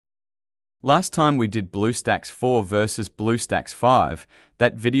Last time we did BlueStacks 4 versus BlueStacks 5.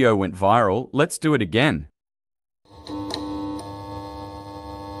 That video went viral. Let's do it again.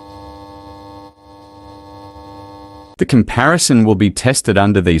 The comparison will be tested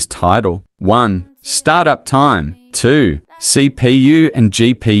under these title. 1. Startup time. 2. CPU and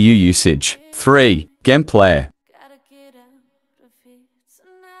GPU usage. 3. Gameplay.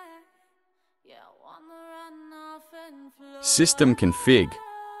 System config.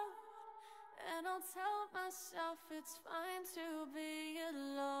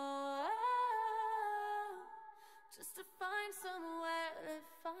 Just to find somewhere that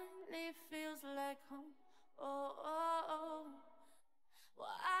finally feels like home. Oh, oh, oh. Well,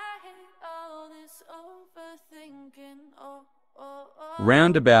 I hate all this overthinking. Oh, oh, oh.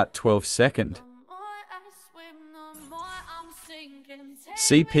 Round about 12 seconds.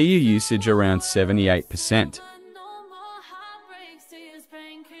 CPU usage around 78%.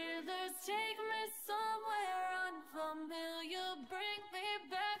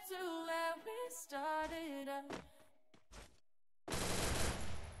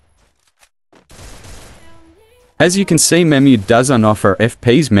 As you can see, Memu doesn't offer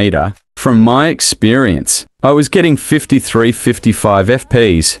FPS meter. From my experience, I was getting 53-55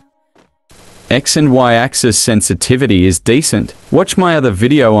 FPS. X and Y axis sensitivity is decent. Watch my other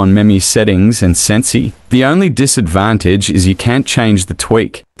video on Memu settings and Sensi. The only disadvantage is you can't change the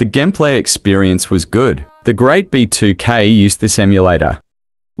tweak. The gameplay experience was good. The Great B2K used this emulator.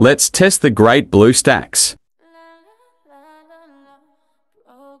 Let's test the Great BlueStacks.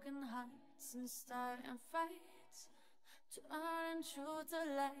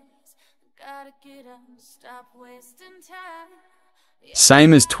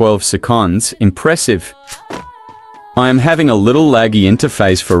 Same as 12 seconds, impressive. I am having a little laggy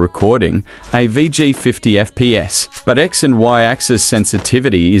interface for recording, AVG 50 FPS, but X and Y axis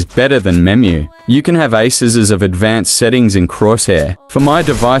sensitivity is better than Memu. You can have aces of advanced settings in Crosshair. For my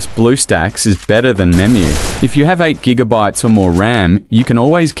device, BlueStacks is better than Memu. If you have 8 GB or more RAM, you can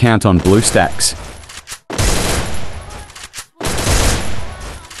always count on BlueStacks.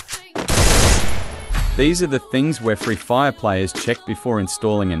 These are the things where Free Fire players check before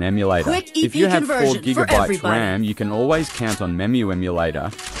installing an emulator. If you have 4 GB RAM, you can always count on Memu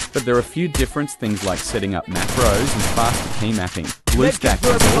emulator, but there are a few different things like setting up macros and faster key mapping. BlueStacks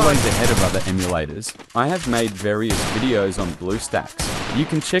is always ahead of other emulators. I have made various videos on BlueStacks. You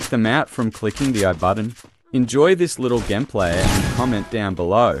can check them out from clicking the I button. Enjoy this little gameplay and comment down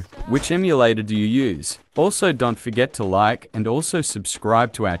below. Which emulator do you use? Also, don't forget to like and also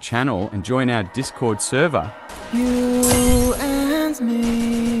subscribe to our channel and join our Discord server. You and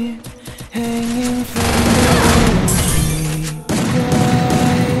me, hanging from the tree.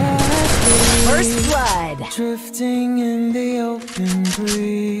 First blood. Drifting in the open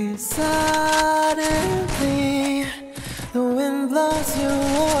breeze. Suddenly, the wind blows you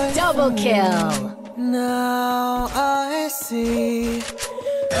away. Double kill. Now I see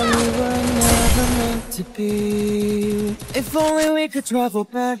we were never meant to be. If only we could travel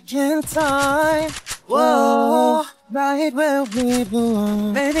back in time. Whoa, right where we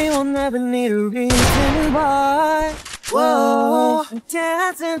belong. Maybe we'll never need a reason why. Whoa,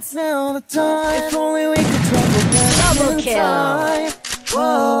 dancing till the dawn. If only we could travel back in time.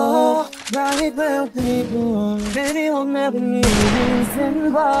 Whoa, right where we belong. Maybe we'll never need a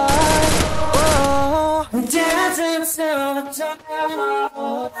reason why. Whoa, dancing till the dawn.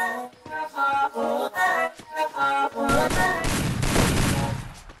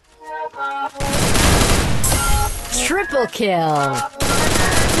 Triple kill.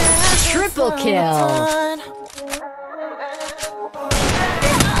 Triple kill.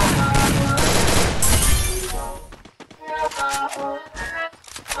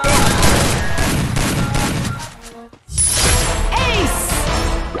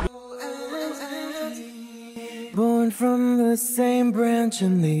 Born from the same branch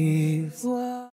and leaves.